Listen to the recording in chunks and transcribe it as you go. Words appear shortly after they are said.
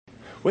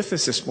With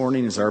us this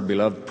morning is our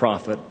beloved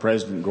prophet,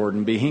 President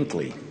Gordon B.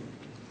 Hinckley.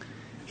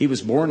 He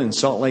was born in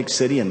Salt Lake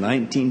City in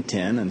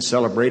 1910 and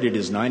celebrated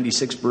his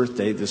 96th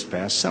birthday this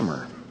past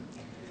summer.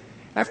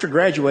 After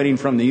graduating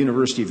from the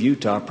University of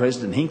Utah,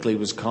 President Hinckley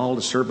was called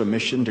to serve a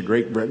mission to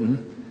Great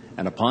Britain,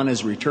 and upon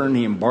his return,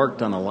 he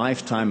embarked on a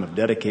lifetime of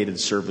dedicated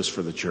service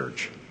for the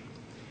church.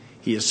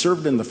 He has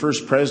served in the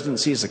first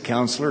presidency as a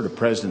counselor to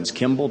Presidents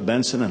Kimball,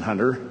 Benson, and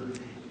Hunter,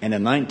 and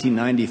in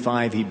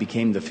 1995, he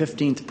became the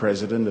 15th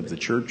president of the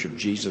Church of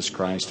Jesus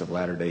Christ of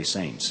Latter-day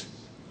Saints.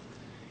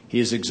 He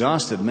has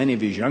exhausted many of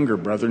his younger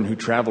brethren who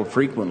travel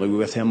frequently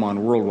with him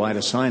on worldwide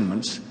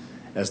assignments,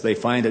 as they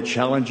find it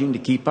challenging to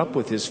keep up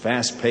with his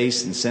fast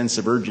pace and sense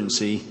of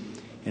urgency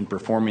in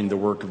performing the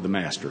work of the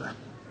Master.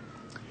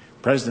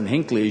 President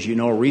Hinckley, as you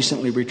know,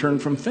 recently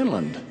returned from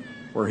Finland,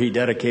 where he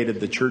dedicated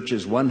the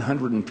church's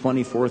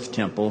 124th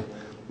temple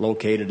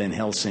located in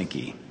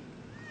Helsinki.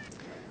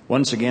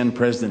 Once again,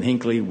 President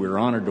Hinckley, we're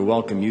honored to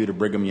welcome you to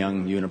Brigham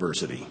Young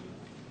University.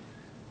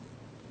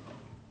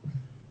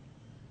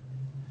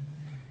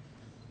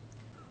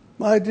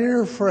 My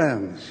dear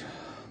friends,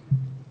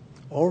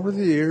 over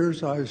the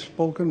years I've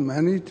spoken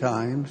many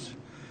times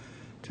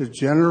to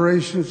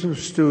generations of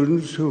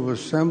students who have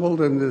assembled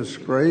in this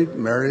great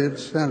Marriott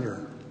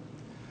Center.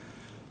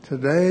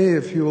 Today,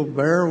 if you will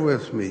bear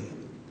with me,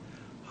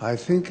 I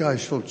think I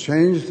shall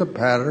change the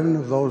pattern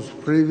of those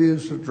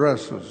previous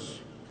addresses.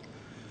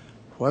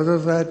 Whether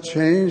that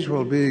change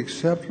will be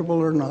acceptable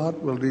or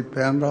not will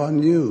depend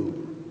on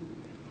you.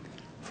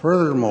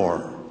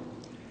 Furthermore,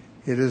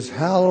 it is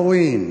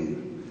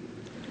Halloween.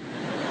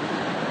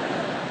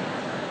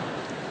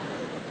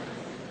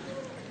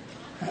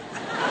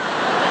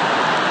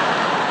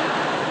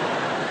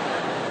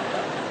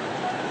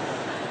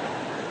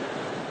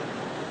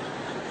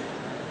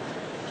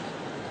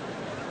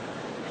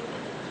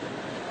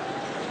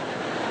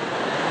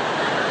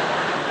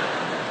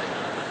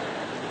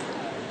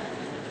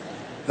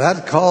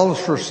 That calls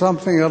for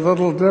something a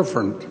little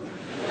different.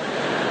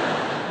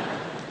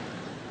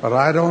 But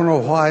I don't know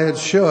why it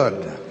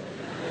should.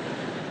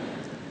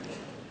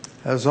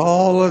 As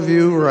all of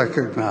you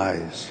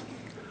recognize,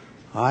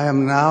 I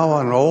am now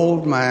an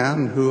old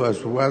man who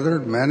has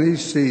weathered many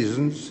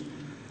seasons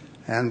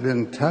and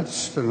been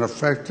touched and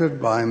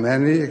affected by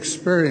many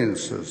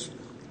experiences.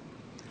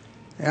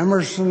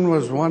 Emerson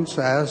was once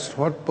asked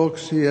what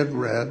books he had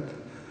read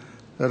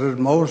that had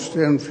most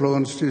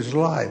influenced his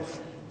life.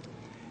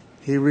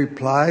 He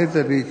replied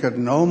that he could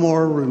no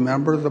more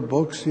remember the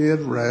books he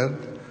had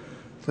read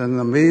than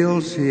the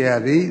meals he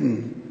had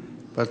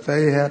eaten, but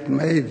they had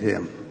made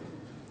him.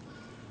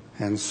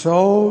 And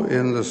so,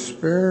 in the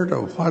spirit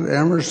of what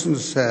Emerson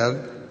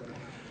said,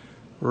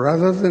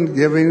 rather than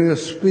giving a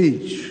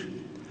speech,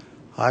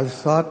 I've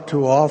thought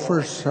to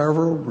offer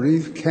several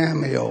brief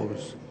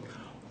cameos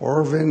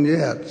or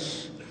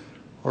vignettes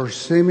or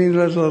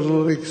seemingly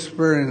little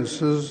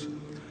experiences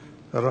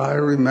that I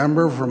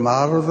remember from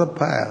out of the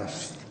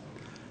past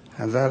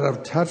and that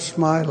have touched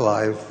my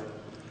life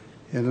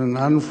in an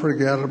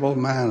unforgettable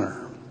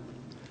manner.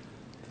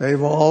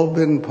 They've all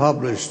been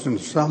published,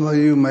 and some of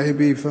you may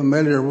be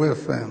familiar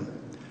with them.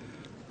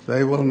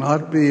 They will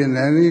not be in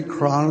any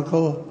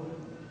chronological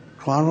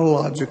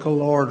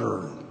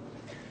order.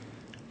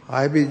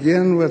 I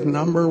begin with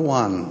number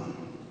 1.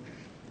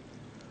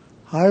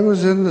 I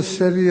was in the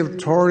city of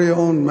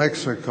Torreon,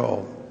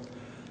 Mexico,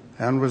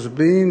 and was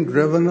being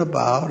driven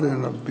about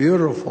in a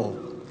beautiful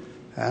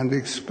and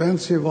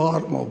expensive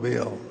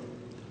automobile.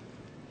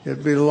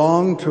 It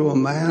belonged to a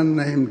man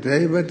named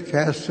David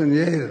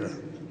Castaneda.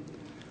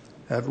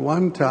 At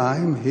one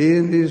time, he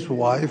and his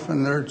wife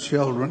and their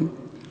children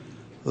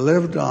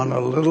lived on a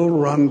little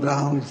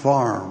rundown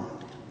farm.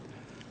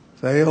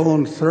 They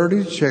owned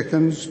 30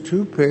 chickens,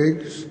 2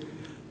 pigs,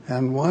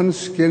 and 1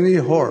 skinny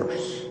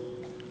horse.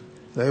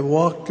 They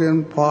walked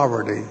in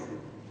poverty.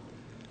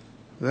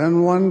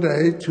 Then one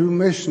day, 2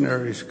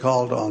 missionaries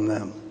called on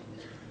them.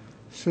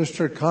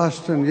 Sister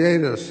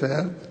Castaneda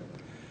said,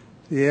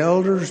 "The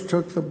elders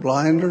took the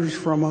blinders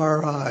from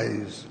our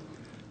eyes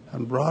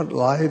and brought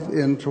light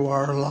into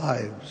our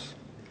lives.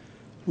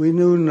 We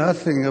knew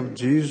nothing of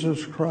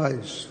Jesus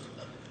Christ.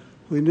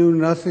 We knew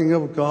nothing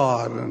of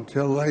God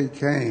until they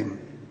came.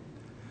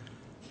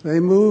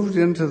 They moved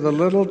into the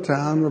little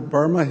town of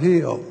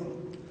Bermejillo.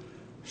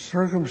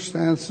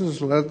 Circumstances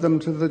led them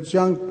to the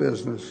junk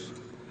business.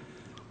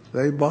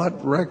 They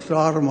bought wrecked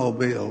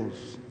automobiles.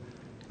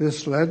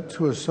 This led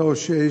to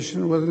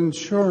association with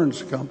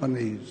insurance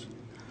companies.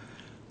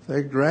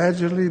 They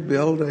gradually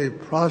built a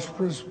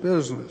prosperous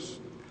business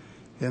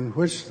in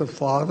which the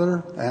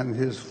father and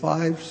his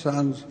 5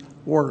 sons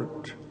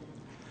worked.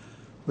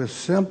 With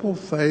simple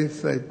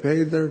faith, they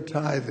paid their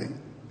tithing.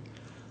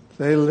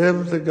 They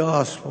lived the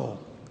gospel.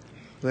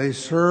 They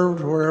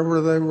served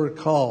wherever they were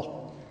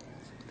called.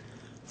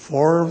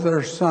 4 of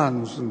their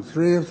sons and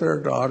 3 of their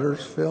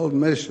daughters filled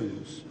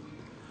missions.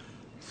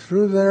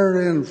 Through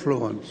their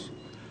influence,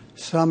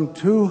 some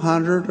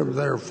 200 of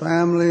their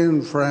family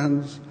and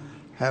friends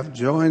have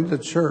joined the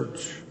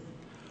church.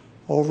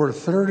 Over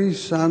 30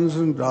 sons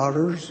and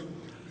daughters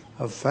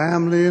of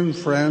family and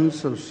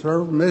friends have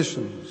served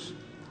missions.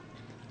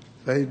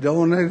 They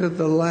donated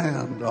the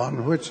land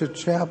on which a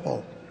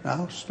chapel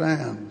now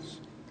stands.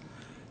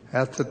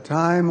 At the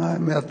time I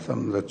met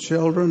them, the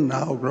children,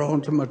 now grown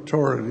to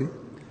maturity,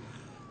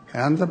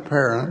 and the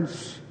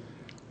parents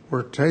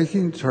were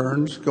taking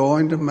turns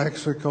going to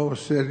Mexico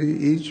City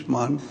each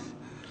month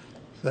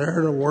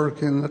there to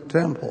work in the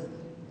temple.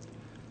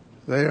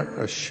 They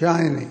are a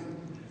shining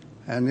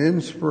and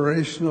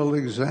inspirational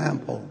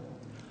example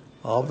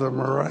of the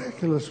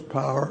miraculous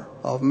power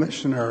of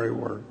missionary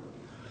work.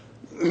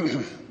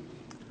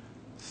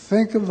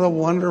 Think of the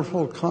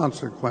wonderful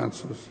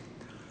consequences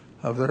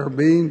of their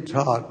being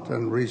taught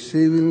and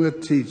receiving the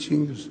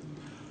teachings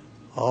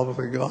of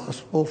the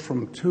gospel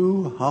from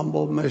two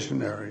humble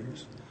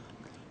missionaries.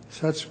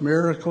 Such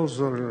miracles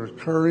that are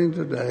occurring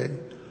today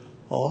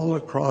all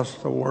across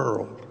the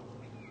world.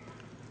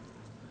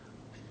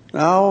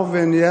 Now,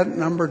 vignette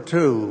number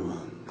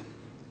 2.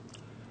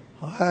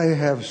 I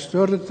have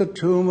stood at the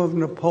tomb of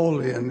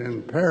Napoleon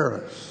in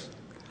Paris,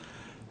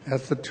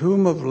 at the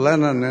tomb of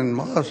Lenin in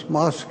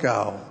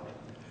Moscow,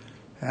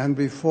 and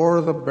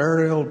before the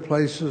burial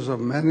places of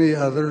many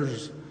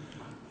others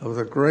of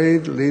the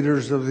great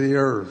leaders of the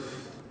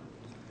earth.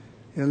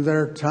 In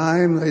their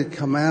time, they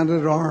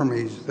commanded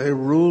armies. They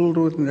ruled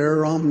with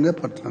near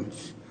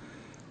omnipotence.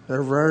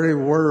 Their very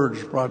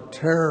words brought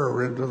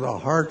terror into the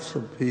hearts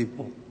of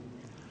people.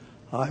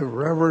 I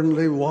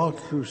reverently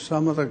walked through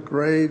some of the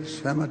great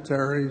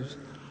cemeteries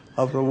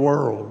of the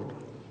world.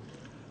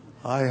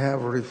 I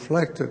have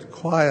reflected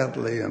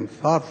quietly and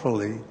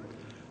thoughtfully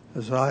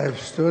as I have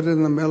stood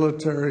in the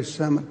military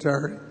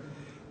cemetery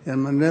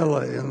in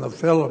Manila in the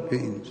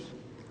Philippines.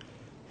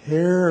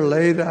 Here,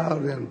 laid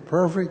out in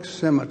perfect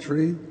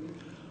symmetry,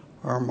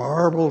 are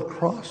marble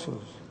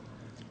crosses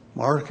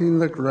marking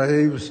the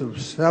graves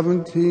of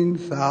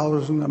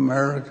 17,000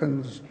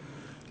 Americans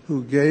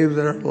who gave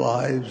their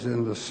lives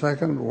in the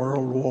Second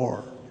World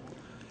War.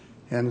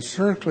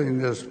 Encircling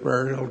this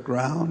burial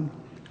ground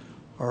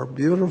are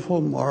beautiful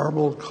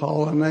marble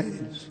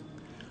colonnades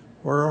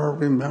where are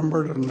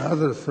remembered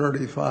another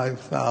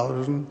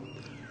 35,000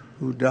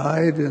 who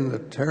died in the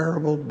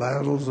terrible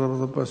battles of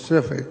the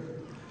Pacific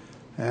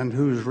and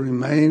whose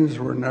remains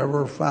were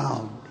never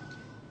found.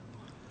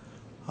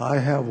 I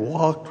have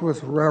walked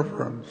with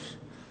reverence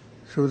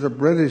through the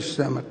British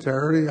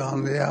cemetery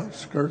on the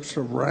outskirts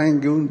of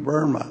Rangoon,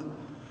 Burma,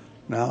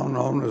 now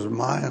known as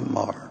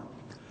Myanmar,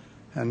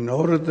 and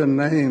noted the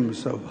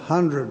names of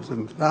hundreds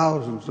and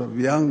thousands of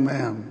young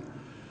men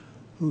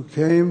who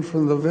came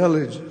from the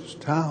villages,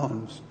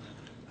 towns,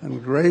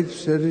 and great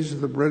cities of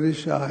the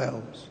British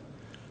Isles,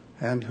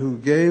 and who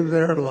gave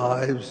their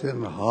lives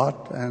in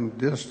hot and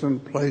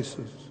distant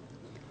places.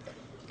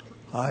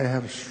 I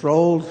have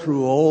strolled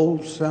through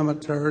old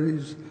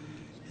cemeteries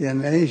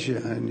in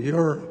Asia and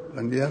Europe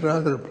and yet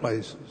other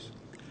places,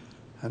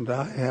 and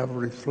I have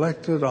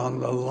reflected on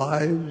the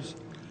lives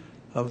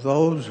of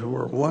those who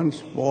were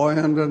once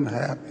buoyant and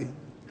happy,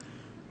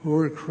 who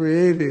were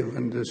creative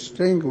and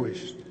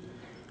distinguished,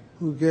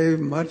 who gave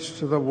much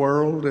to the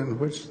world in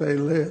which they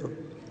lived.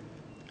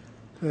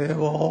 They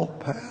have all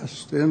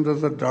passed into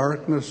the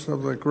darkness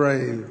of the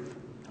grave.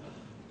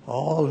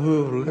 All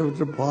who have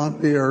lived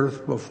upon the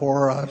earth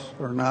before us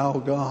are now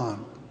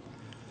gone.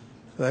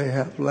 They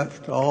have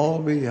left all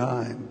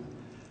behind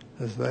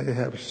as they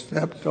have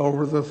stepped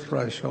over the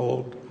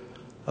threshold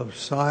of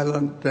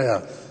silent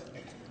death.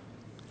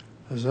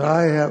 As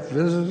I have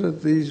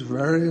visited these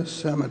various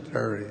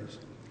cemeteries,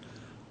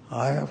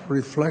 I have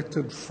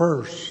reflected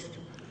first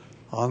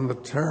on the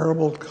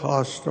terrible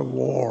cost of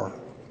war.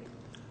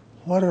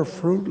 What a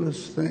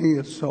fruitless thing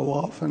it so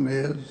often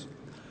is,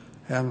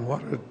 and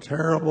what a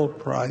terrible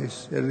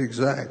price it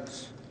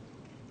exacts.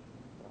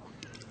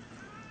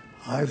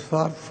 I've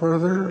thought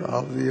further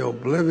of the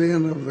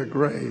oblivion of the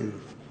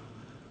grave.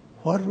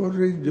 What would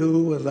we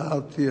do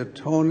without the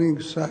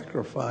atoning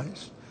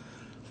sacrifice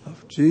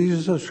of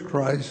Jesus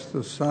Christ,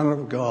 the Son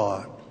of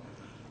God,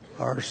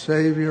 our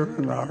Savior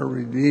and our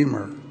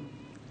Redeemer?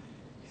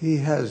 He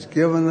has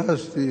given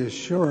us the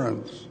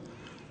assurance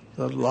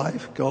that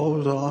life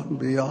goes on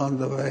beyond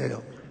the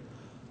veil,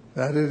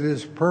 that it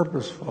is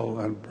purposeful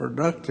and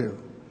productive,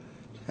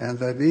 and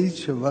that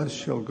each of us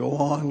shall go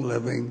on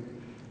living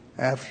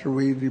after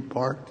we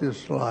depart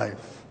this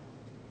life.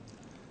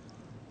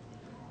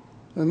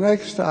 The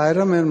next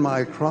item in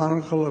my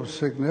chronicle of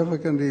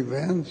significant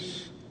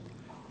events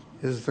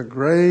is the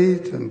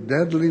great and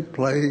deadly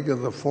plague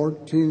of the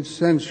 14th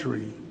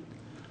century,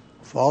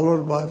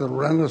 followed by the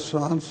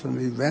Renaissance and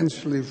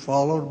eventually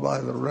followed by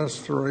the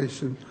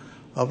restoration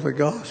of the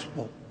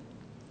gospel.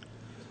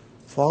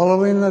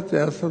 Following the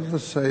death of the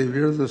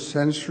Savior, the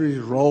centuries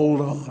rolled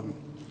on.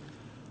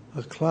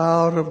 A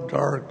cloud of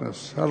darkness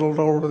settled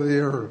over the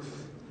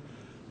earth.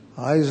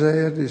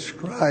 Isaiah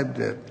described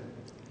it.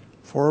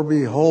 For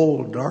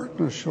behold,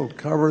 darkness shall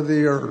cover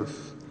the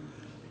earth,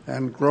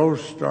 and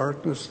gross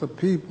darkness the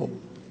people.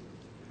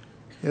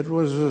 It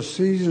was a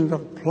season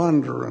of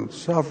plunder and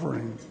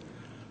suffering,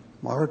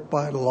 marked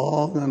by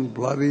long and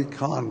bloody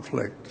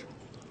conflict.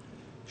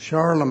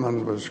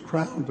 Charlemagne was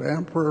crowned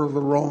Emperor of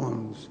the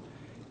Romans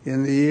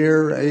in the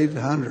year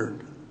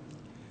 800.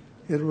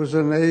 It was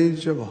an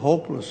age of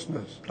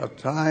hopelessness, a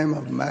time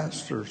of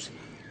masters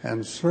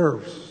and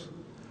serfs.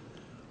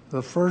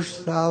 The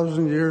first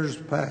 1,000 years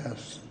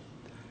passed,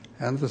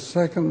 and the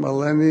second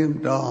millennium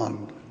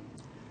dawned.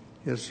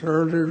 Its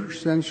earlier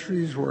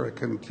centuries were a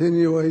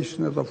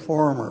continuation of the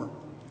former.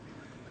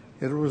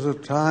 It was a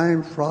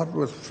time fraught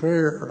with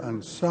fear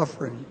and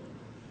suffering.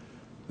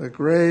 The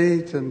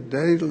great and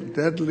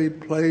deadly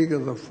plague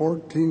of the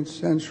 14th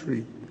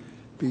century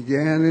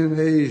began in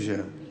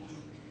Asia.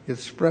 It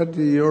spread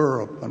to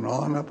Europe and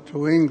on up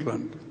to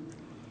England.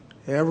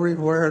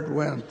 Everywhere it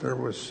went, there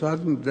was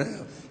sudden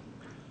death.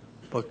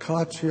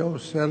 Boccaccio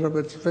said of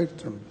its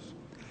victims,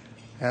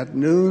 "At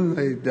noon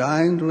they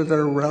dined with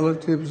their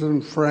relatives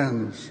and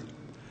friends,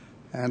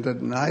 and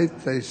at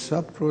night they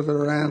supped with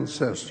their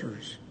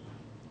ancestors."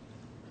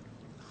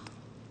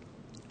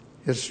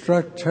 It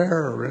struck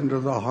terror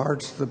into the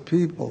hearts of the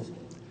people.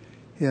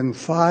 In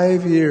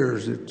 5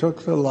 years, it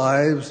took the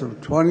lives of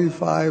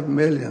 25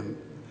 million,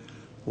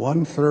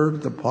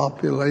 1/3 the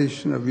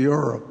population of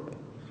Europe.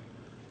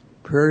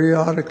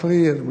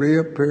 Periodically, it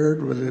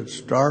reappeared with its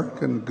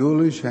dark and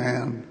ghoulish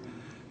hand,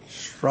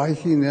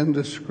 striking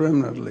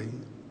indiscriminately.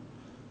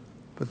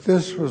 But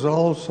this was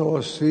also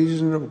a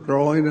season of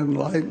growing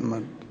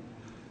enlightenment,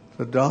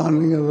 the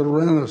dawning of the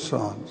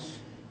Renaissance.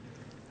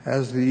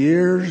 As the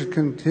years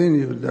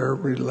continued their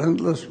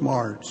relentless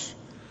march,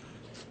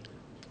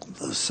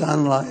 the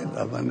sunlight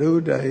of a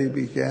new day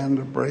began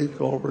to break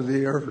over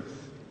the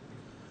earth.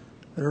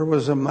 There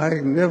was a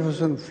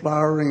magnificent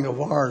flowering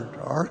of art,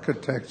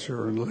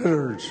 architecture, and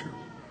literature.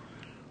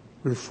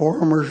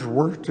 Reformers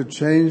worked to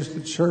change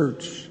the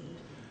church,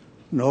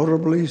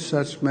 notably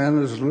such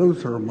men as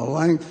Luther,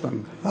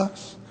 Melanchthon,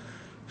 Huss,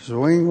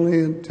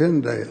 Zwingli, and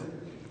Tyndale.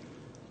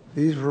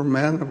 These were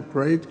men of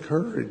great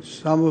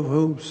courage, some of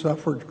whom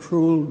suffered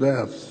cruel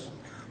deaths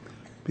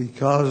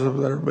because of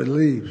their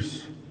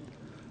beliefs.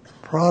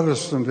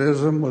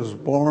 Protestantism was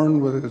born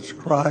with its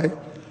cry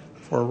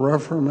for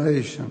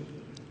reformation.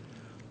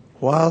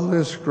 While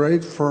this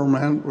great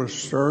ferment was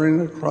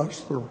stirring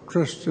across the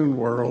Christian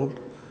world,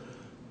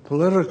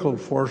 political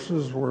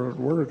forces were at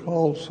work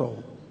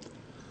also.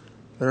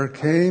 There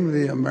came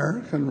the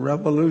American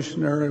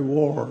Revolutionary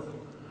War,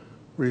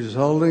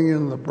 resulting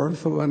in the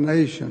birth of a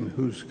nation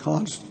whose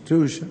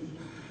Constitution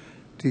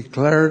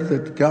declared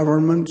that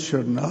government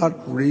should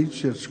not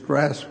reach its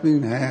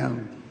grasping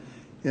hand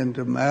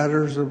into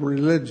matters of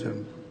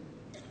religion.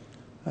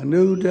 A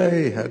new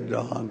day had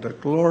dawned, a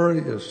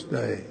glorious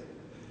day.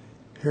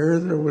 Here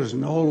there was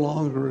no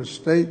longer a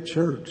state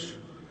church.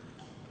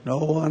 No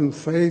one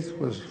faith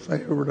was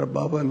favored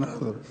above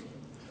another.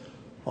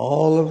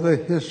 All of the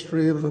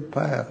history of the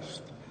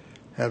past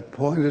had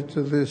pointed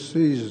to this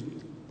season.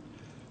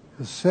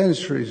 The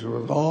centuries,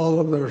 with all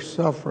of their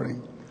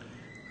suffering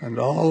and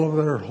all of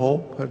their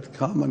hope, had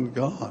come and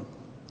gone.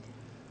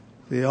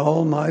 The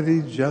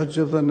Almighty Judge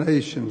of the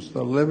nations,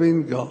 the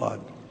living God,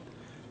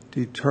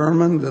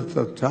 determined that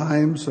the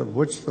times of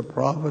which the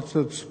prophets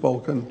had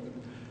spoken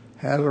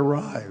had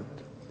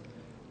arrived.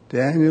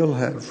 Daniel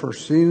had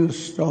foreseen a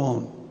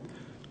stone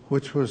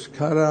which was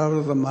cut out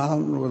of the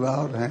mountain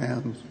without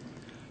hands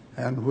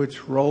and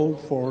which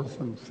rolled forth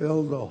and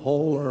filled the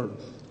whole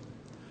earth.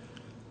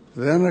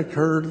 Then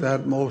occurred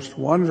that most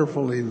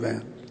wonderful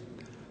event,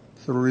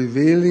 the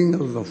revealing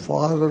of the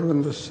Father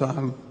and the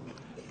Son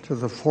to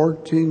the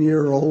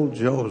 14-year-old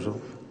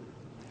Joseph.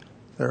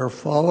 There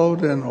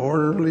followed in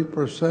orderly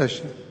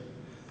procession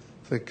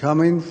the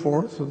coming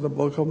forth of the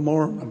Book of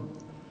Mormon,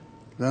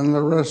 then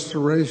the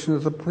restoration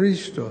of the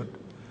priesthood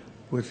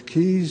with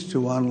keys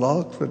to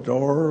unlock the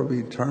door of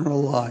eternal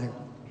life.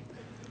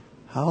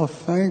 How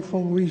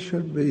thankful we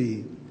should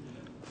be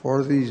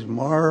for these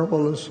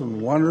marvelous and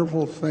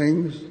wonderful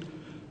things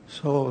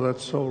that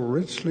so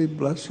richly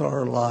bless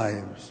our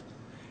lives,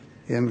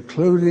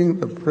 including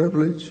the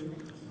privilege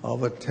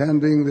of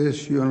attending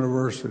this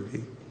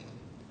university.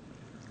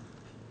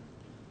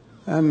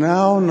 And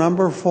now,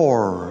 number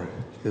 4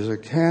 is a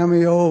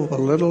cameo of a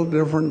little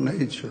different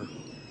nature.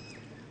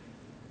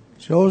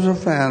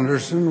 Joseph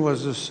Anderson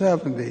was a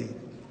 70.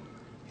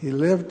 He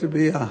lived to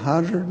be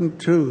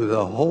 102, the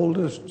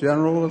oldest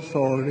general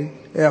authority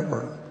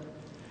ever.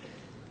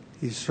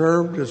 He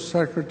served as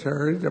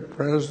secretary to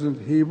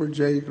President Heber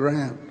J.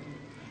 Grant,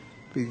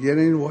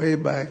 beginning way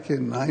back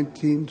in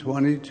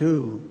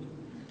 1922.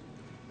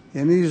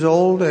 In his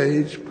old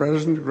age,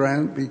 President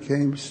Grant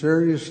became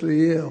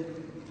seriously ill.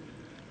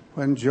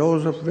 When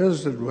Joseph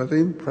visited with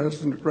him,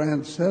 President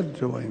Grant said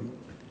to him,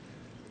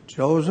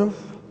 "Joseph,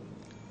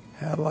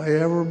 have I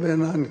ever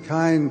been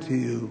unkind to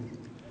you?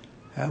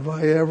 Have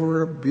I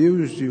ever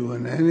abused you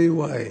in any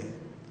way?"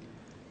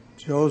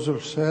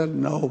 Joseph said,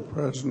 "No,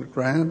 President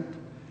Grant.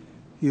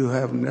 You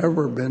have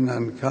never been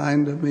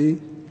unkind to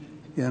me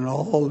in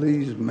all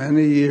these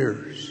many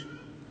years."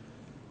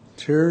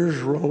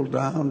 Tears rolled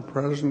down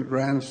President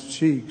Grant's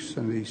cheeks,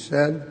 and he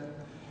said,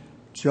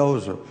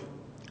 "Joseph,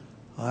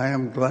 I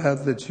am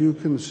glad that you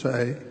can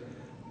say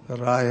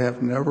that I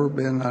have never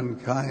been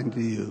unkind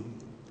to you.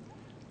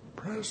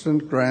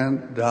 President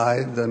Grant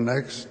died the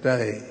next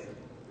day.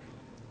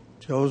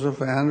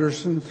 Joseph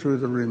Anderson, through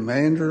the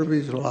remainder of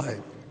his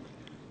life,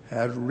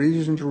 had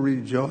reason to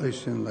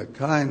rejoice in the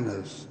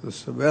kindness, the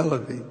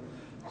civility,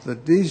 the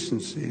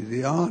decency,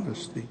 the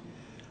honesty,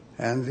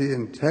 and the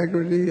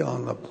integrity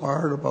on the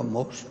part of a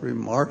most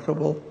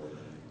remarkable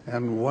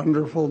and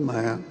wonderful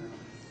man,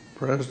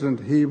 President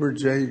Heber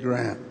J.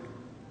 Grant.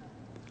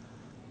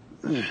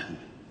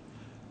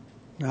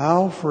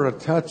 Now, for a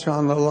touch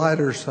on the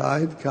lighter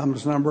side,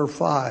 comes number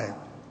 5.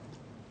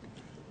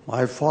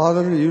 My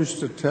father used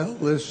to tell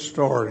this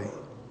story.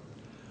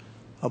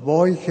 A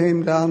boy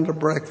came down to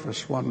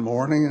breakfast one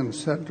morning and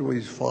said to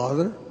his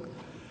father,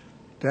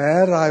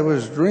 "Dad, I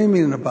was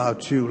dreaming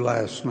about you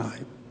last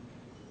night."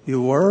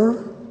 "You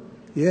were?"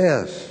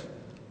 "Yes."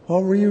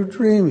 "What were you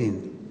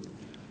dreaming?"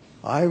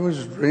 "I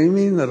was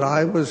dreaming that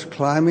I was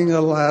climbing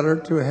a ladder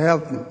to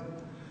heaven,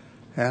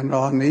 and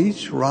on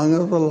each rung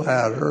of the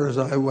ladder as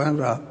I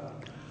went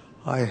up,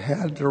 I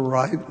had to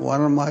write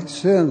one of my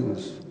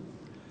sins."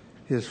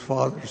 His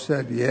father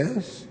said,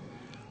 "Yes?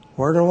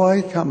 Where do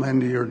I come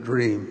into your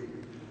dream?"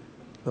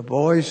 The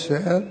boy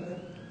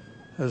said,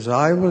 "As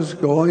I was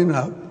going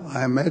up,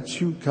 I met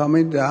you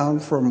coming down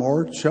for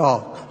more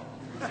chalk."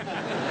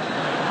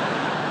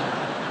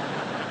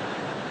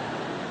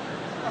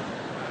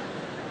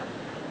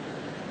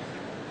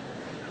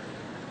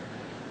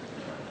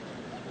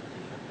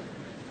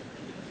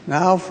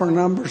 Now for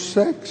number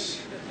 6.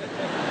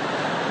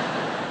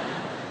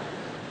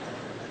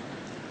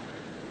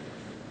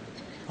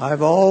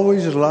 I've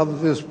always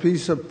loved this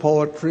piece of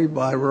poetry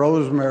by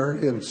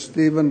Rosemary and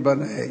Stephen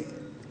Benet.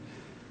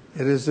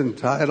 It is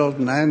entitled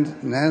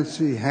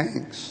Nancy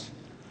Hanks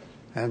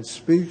and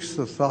speaks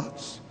the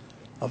thoughts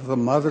of the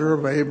mother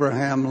of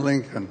Abraham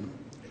Lincoln.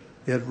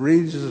 It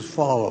reads as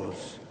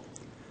follows.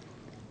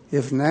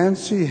 If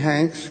Nancy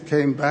Hanks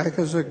came back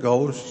as a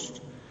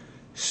ghost,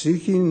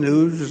 seeking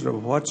news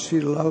of what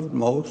she loved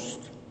most,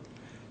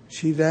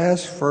 she'd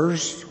ask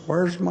first,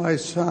 "Where's my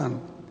son?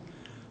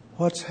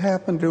 What's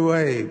happened to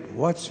Abe?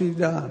 What's he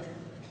done?"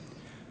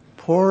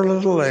 Poor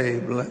little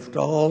Abe left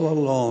all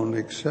alone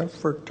except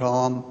for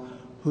Tom,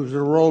 who's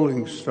a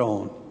Rolling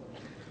Stone.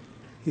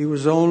 He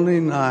was only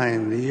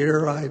 9 the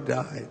year I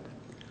died.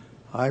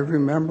 I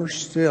remember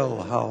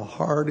still how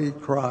hard he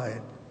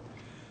cried,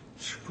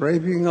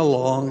 scraping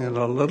along in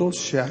a little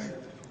shack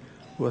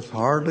with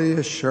hardly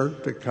a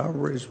shirt to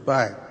cover his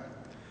back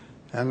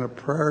and a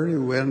prairie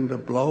wind to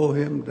blow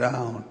him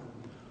down,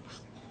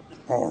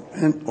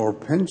 or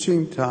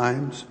pinching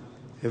times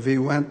if he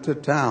went to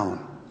town.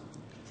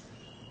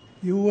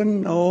 "You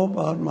wouldn't know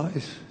about my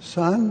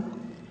son?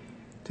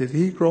 Did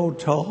he grow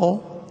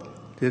tall?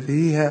 Did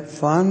he have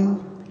fun?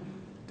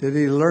 Did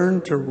he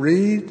learn to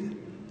read?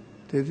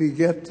 Did he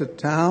get to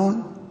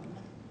town?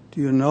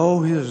 Do you know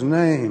his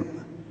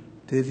name?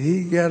 Did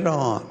he get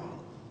on?"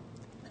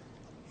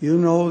 You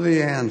know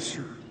the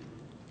answer.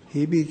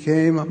 He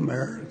became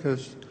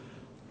America's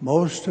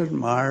most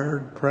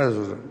admired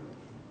president.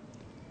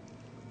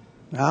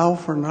 Now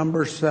for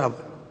number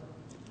 7.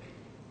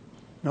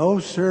 No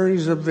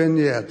series of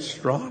vignettes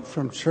drawn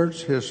from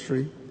church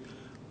history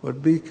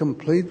would be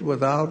complete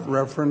without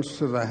reference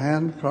to the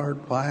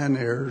handcart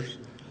pioneers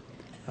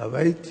of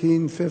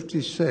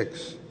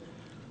 1856,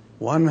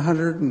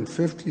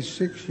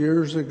 156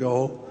 years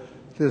ago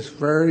this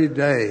very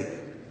day.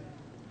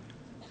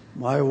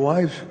 My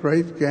wife's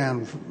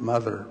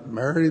great-grandmother,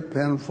 Mary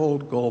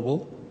Penfold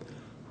Goebel,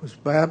 was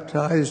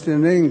baptized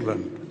in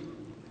England.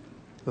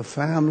 The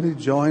family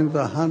joined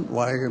the Hunt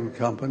Wagon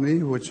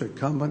Company, which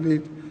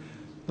accompanied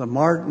the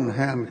Martin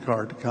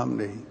Handcart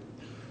Company.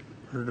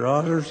 Her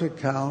daughter's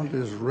account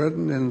is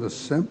written in the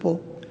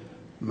simple,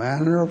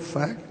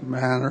 matter-of-fact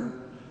manner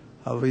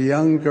of a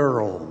young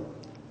girl.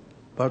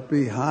 But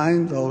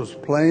behind those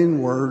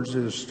plain words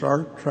is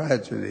stark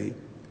tragedy.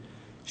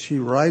 She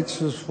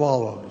writes as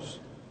follows.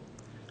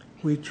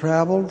 We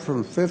traveled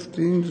from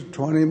 15 to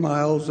 20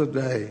 miles a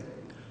day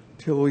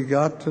till we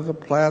got to the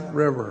Platte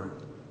River.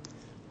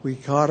 We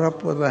caught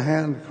up with the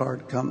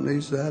handcart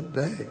companies that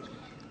day.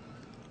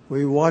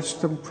 We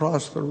watched them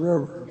cross the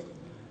river.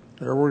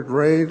 There were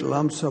great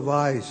lumps of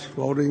ice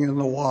floating in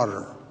the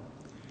water.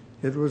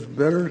 It was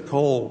bitter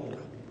cold.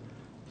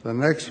 The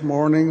next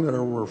morning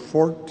there were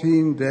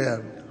 14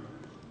 dead.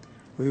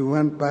 We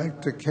went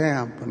back to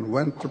camp and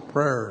went to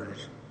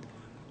prayers.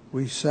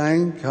 We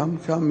sang, Come,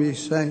 Come, Ye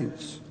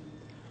Saints.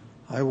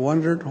 I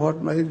wondered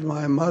what made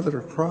my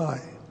mother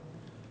cry.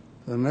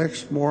 The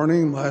next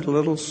morning, my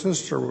little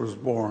sister was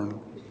born.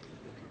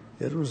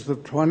 It was the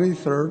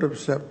 23rd of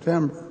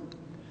September.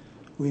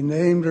 We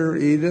named her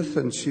Edith,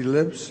 and she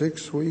lived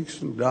 6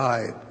 weeks and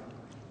died.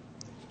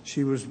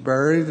 She was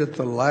buried at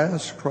the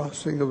last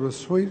crossing of the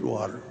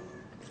Sweetwater.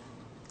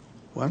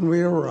 When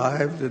we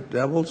arrived at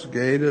Devil's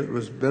Gate, it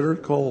was bitter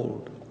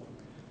cold.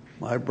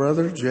 My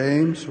brother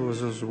James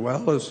was as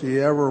well as he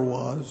ever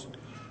was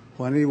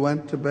when he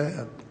went to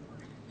bed.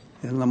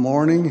 In the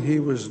morning, he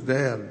was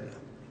dead.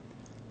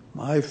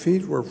 My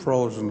feet were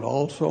frozen,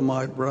 also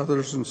my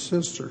brothers and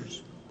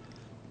sisters.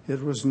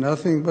 It was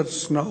nothing but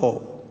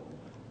snow.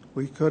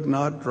 We could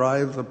not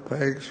drive the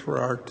pegs for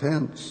our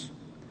tents.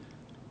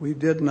 We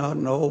did not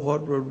know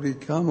what would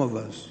become of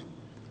us.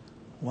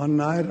 One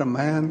night a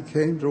man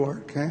came to our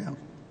camp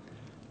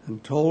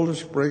and told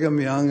us Brigham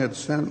Young had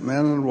sent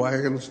men and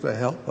wagons to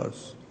help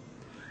us.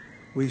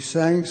 We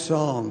sang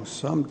songs,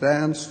 some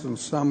danced and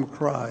some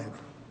cried.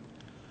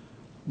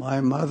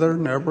 My mother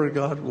never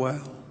got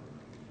well.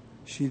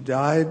 She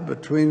died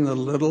between the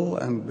Little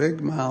and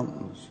Big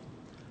Mountains.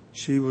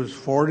 She was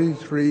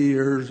 43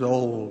 years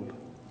old.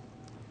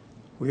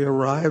 We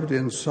arrived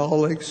in Salt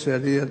Lake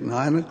City at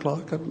 9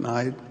 o'clock at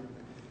night,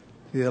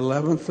 the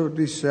 11th of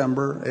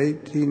December,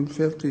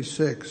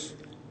 1856.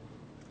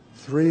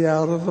 3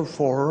 out of the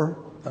 4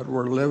 that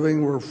were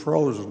living were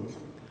frozen.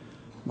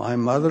 My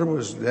mother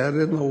was dead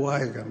in the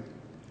wagon.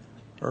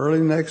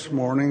 Early next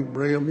morning,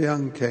 Brigham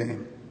Young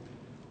came.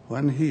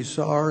 When he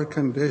saw our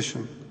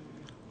condition,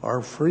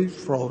 our feet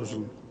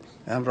frozen,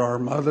 and our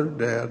mother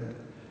dead,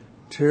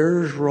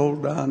 tears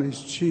rolled down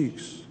his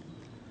cheeks.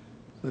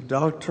 The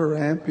doctor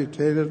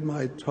amputated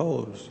my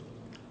toes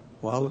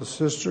while the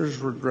sisters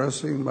were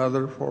dressing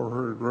Mother for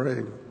her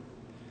grave.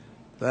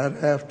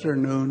 That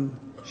afternoon,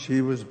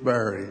 she was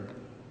buried.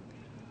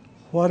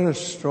 What a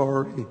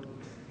story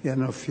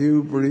in a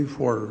few brief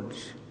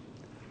words.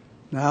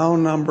 Now,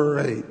 number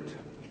 8.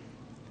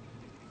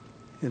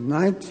 In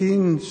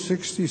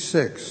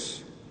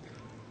 1966,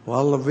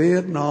 while the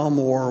Vietnam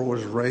War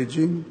was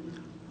raging,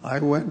 I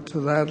went to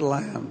that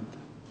land.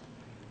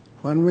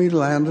 When we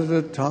landed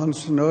at Tan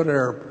Son Nhut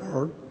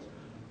Airport,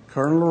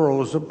 Colonel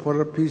Rosa put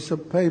a piece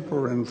of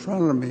paper in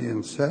front of me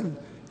and said,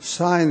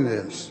 "Sign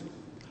this."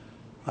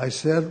 I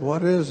said,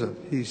 "What is it?"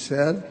 He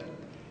said,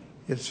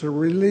 "It's a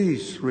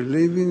release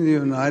relieving the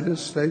United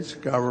States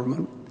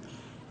government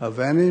of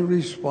any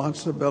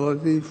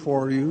responsibility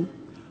for you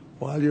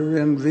while you're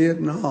in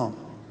Vietnam."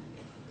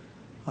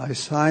 I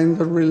signed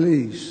the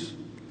release,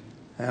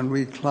 and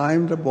we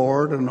climbed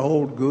aboard an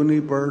old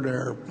Goonie Bird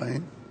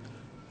airplane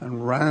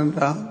and ran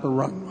down the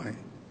runway.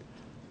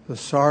 The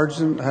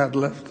sergeant had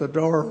left the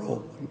door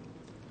open.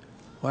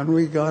 When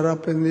we got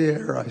up in the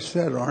air, I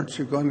said, "Aren't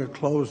you going to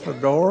close the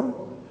door?"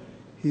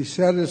 He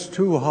said, "It's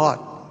too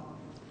hot."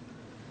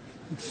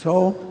 And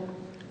so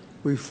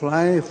we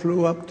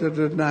flew up to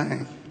Da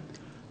Nang,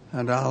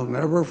 and I'll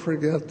never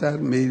forget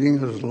that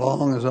meeting as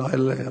long as I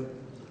live.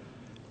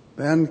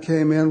 Men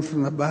came in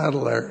from the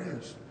battle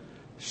areas,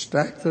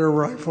 stacked their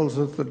rifles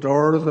at the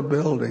door of the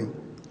building.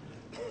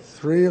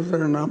 3 of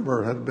their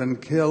number had been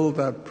killed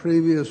that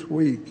previous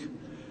week.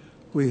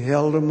 We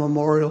held a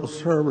memorial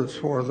service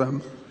for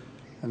them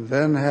and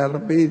then had a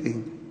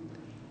meeting.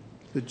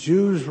 The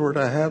Jews were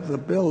to have the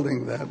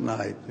building that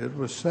night. It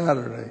was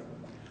Saturday.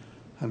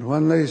 And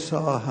when they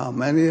saw how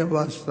many of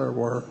us there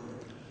were,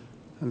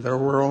 and there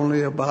were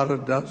only about a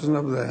dozen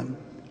of them,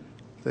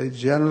 they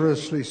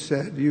generously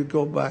said, "You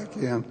go back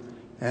in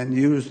and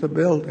use the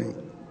building."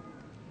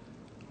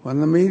 When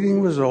the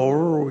meeting was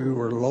over, we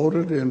were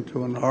loaded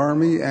into an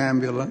Army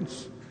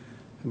ambulance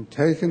and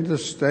taken to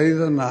stay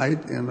the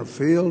night in a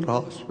field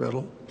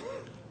hospital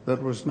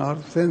that was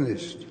not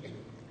finished.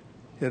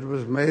 It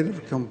was made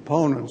of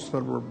components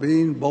that were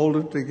being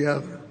bolted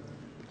together,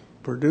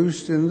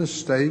 produced in the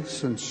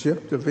States and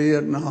shipped to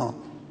Vietnam.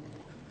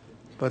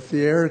 But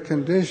the air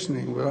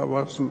conditioning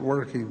wasn't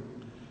working,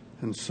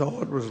 and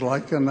so it was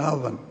like an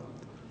oven.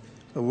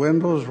 The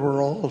windows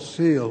were all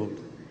sealed.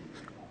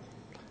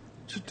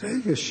 To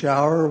take a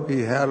shower,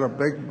 we had a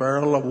big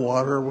barrel of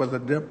water with a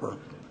dipper.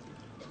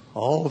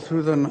 All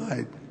through the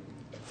night,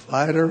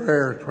 fighter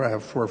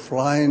aircraft were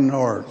flying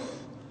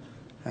north,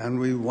 and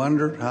we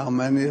wondered how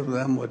many of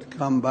them would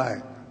come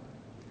back.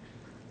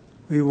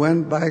 We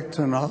went back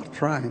to Nha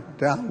Trang,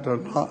 down to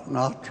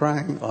Nha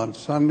Trang on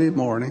Sunday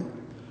morning,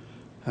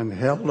 and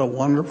held a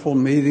wonderful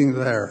meeting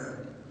there.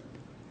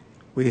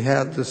 We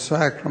had the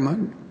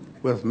sacrament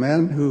with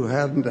men who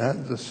hadn't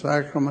had the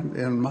sacrament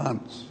in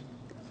months.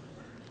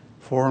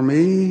 For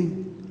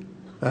me,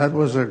 that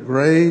was a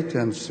great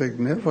and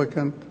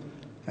significant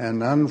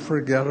and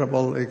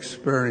unforgettable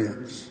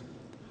experience.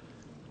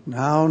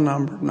 Now,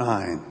 number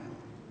 9.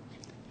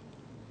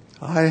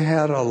 I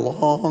had a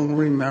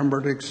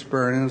long-remembered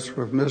experience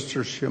with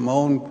Mr.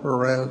 Shimon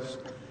Peres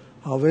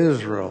of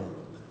Israel.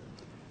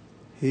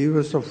 He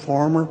was a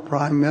former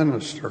prime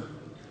minister.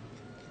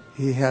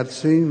 He had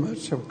seen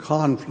much of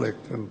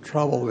conflict and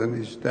trouble in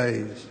his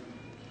days.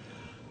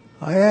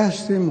 I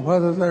asked him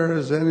whether there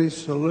is any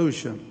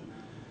solution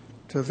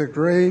to the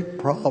great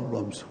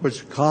problems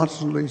which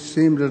constantly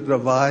seem to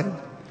divide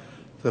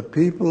the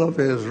people of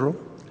Israel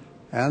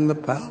and the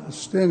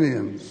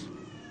Palestinians.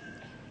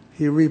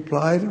 He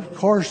replied, "Of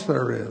course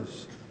there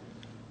is.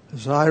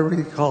 As I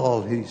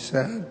recall," he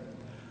said,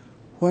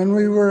 "when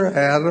we were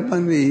Adam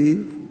and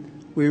Eve,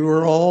 we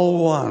were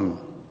all one.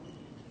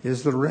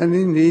 Is there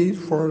any need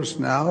for us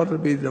now to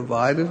be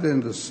divided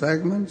into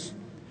segments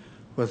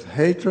with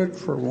hatred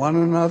for one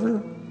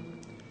another?"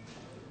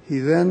 He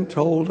then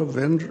told a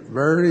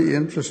very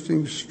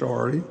interesting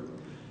story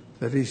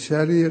that he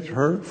said he had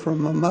heard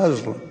from a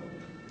Muslim.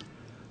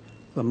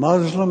 The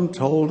Muslim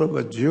told of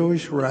a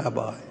Jewish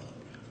rabbi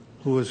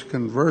who was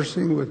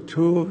conversing with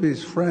two of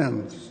his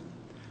friends.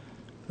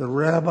 The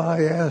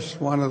rabbi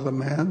asked one of the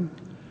men,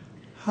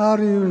 "How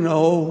do you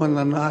know when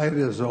the night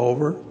is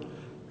over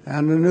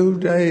and a new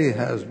day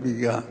has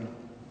begun?"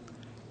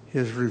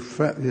 His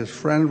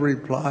friend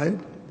replied,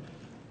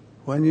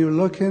 "When you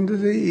look into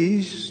the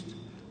east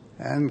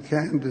and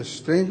can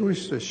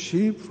distinguish the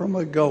sheep from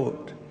a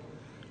goat,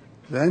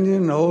 then you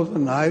know the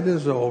night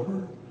is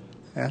over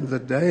and the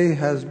day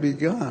has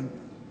begun."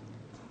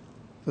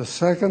 The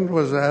second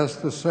was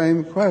asked the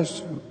same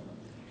question.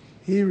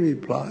 He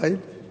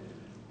replied,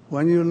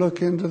 "When you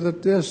look into the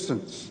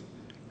distance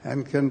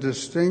and can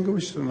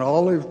distinguish an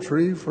olive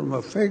tree from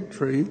a fig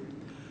tree,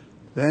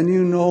 then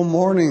you know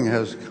morning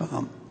has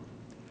come."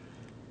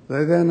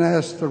 They then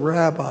asked the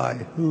rabbi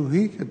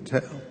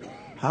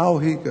how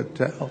he could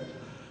tell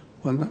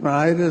when the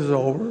night is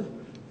over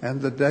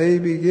and the day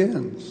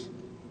begins.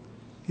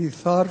 He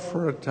thought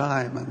for a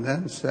time and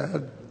then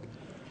said,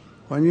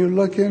 "When you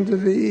look into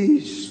the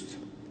east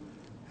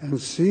and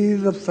see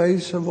the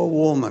face of a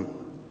woman,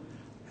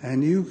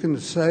 and you can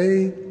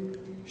say,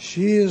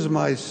 'She is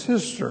my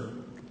sister,'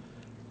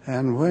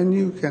 and when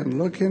you can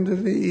look into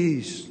the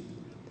east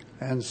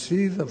and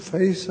see the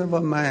face of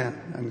a man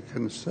and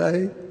can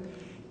say,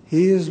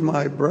 'He is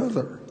my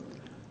brother,'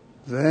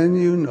 then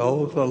you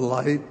know the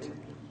light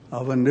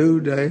of a new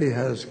day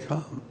has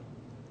come."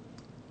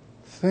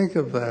 Think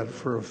of that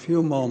for a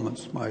few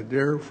moments, my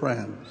dear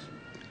friends.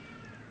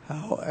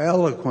 How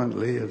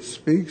eloquently it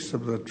speaks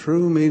of the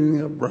true meaning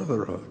of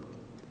brotherhood.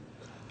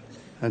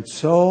 And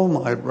so,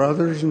 my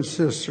brothers and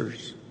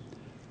sisters,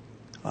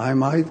 I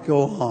might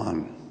go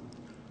on.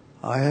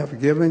 I have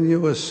given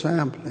you a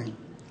sampling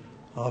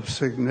of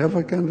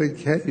significant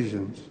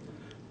occasions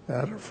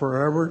that have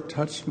forever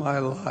touched my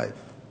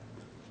life.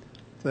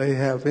 They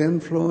have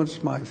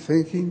influenced my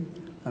thinking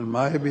and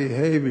my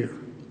behavior.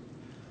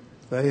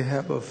 They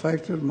have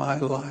affected my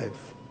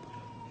life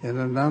in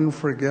an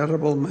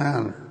unforgettable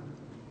manner.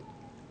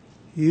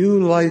 You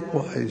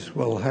likewise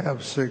will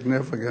have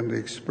significant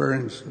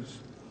experiences.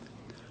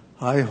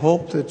 I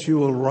hope that you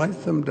will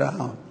write them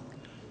down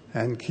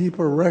and keep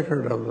a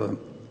record of them,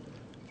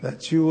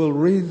 that you will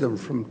read them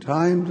from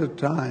time to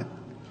time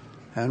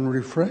and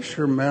refresh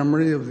your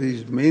memory of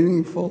these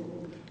meaningful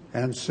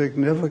and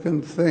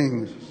significant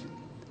things.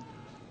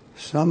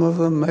 Some of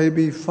them may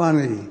be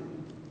funny.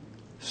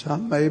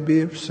 Some may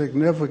be of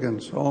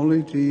significance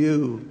only to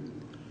you.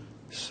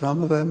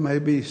 Some of them may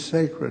be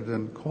sacred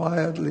and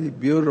quietly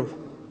beautiful.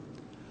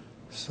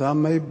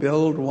 Some may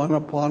build one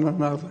upon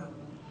another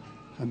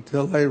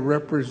until they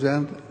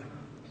represent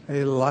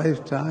a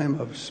lifetime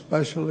of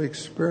special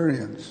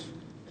experience.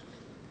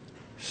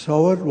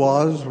 So it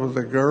was with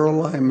the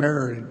girl I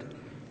married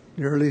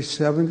nearly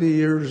 70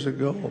 years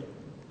ago.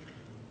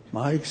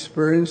 My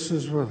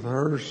experiences with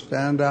her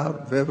stand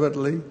out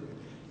vividly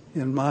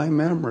in my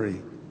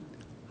memory.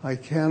 I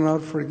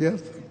cannot forget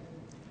them.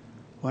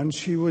 When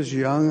she was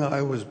young,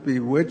 I was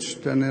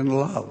bewitched and in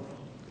love.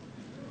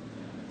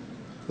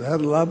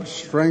 That love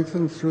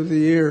strengthened through the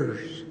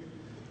years.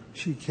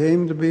 She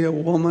came to be a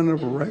woman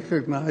of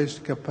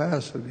recognized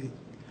capacity.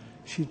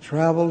 She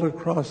traveled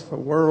across the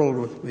world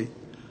with me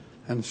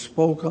and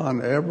spoke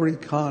on every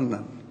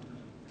continent,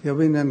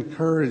 giving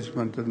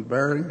encouragement and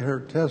bearing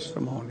her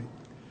testimony.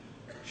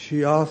 She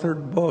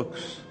authored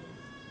books.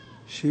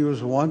 She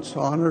was once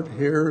honored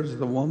here as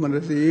the Woman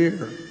of the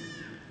Year.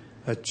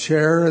 A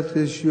chair at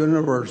this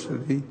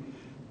university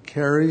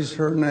carries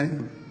her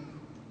name.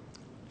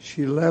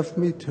 She left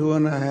me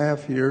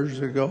 2.5 years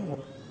ago.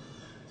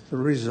 The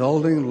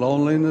resulting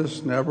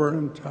loneliness never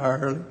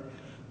entirely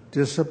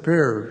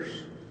disappears.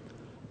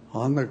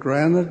 On the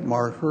granite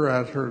marker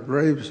at her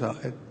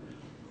graveside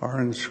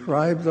are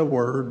inscribed the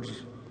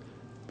words,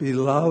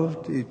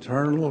 "Beloved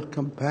eternal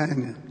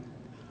companion."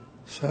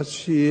 Such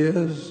she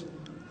is,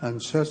 and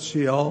such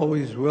she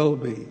always will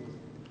be.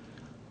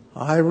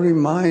 I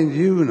remind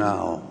you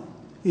now,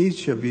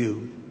 each of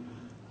you,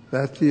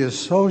 that the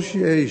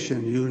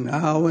association you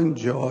now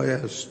enjoy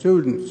as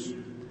students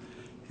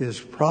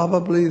is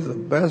probably the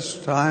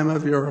best time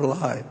of your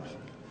lives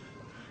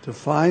to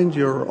find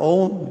your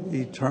own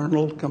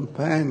eternal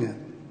companion.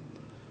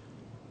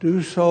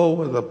 Do so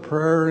with a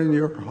prayer in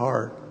your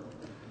heart.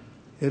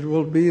 It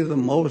will be the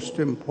most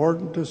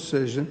important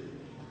decision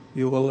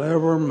you will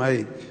ever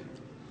make.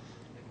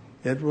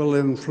 It will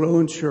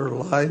influence your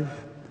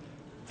life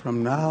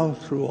from now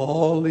through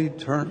all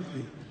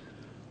eternity.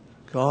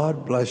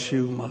 God bless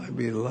you, my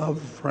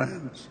beloved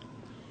friends.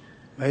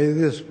 May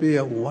this be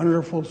a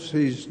wonderful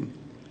season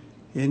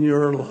in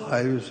your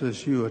lives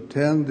as you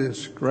attend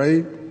this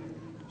great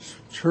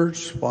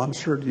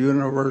church-sponsored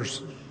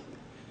university,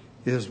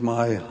 is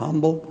my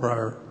humble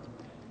prayer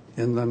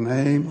in the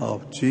name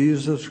of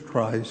Jesus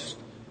Christ.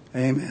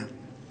 Amen.